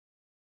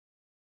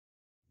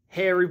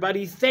Hey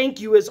everybody,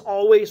 thank you as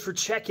always for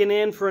checking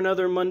in for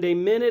another Monday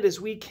Minute as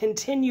we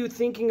continue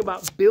thinking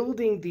about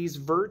building these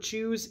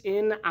virtues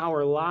in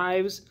our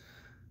lives.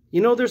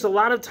 You know, there's a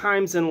lot of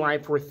times in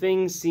life where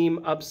things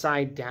seem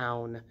upside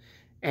down,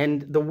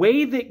 and the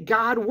way that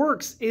God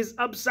works is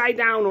upside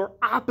down or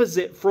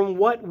opposite from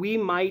what we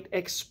might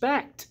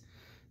expect.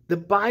 The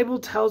Bible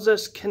tells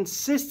us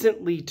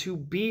consistently to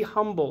be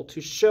humble,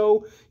 to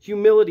show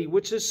humility,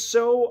 which is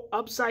so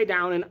upside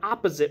down and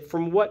opposite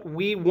from what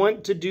we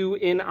want to do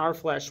in our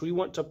flesh. We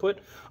want to put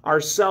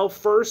ourselves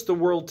first. The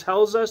world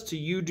tells us to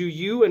you do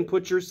you and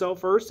put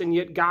yourself first. And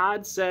yet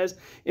God says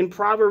in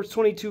Proverbs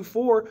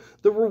 22:4,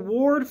 the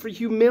reward for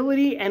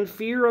humility and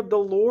fear of the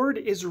Lord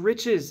is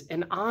riches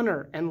and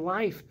honor and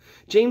life.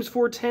 James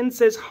 4:10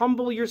 says,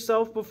 humble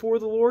yourself before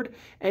the Lord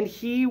and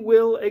he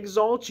will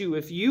exalt you.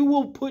 If you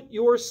will put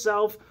yourself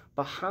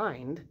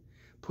behind,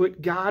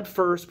 put God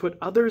first, put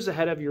others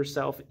ahead of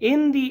yourself,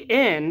 in the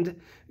end,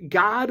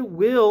 God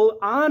will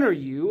honor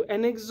you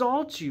and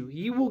exalt you.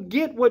 You will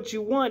get what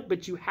you want,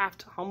 but you have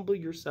to humble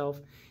yourself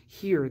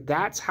here.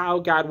 That's how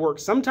God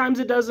works. Sometimes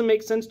it doesn't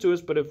make sense to us,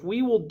 but if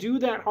we will do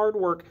that hard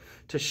work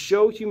to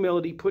show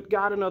humility, put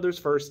God and others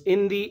first,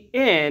 in the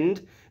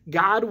end,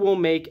 God will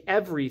make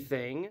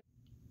everything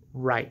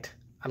right.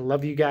 I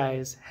love you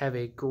guys. Have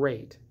a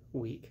great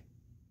week.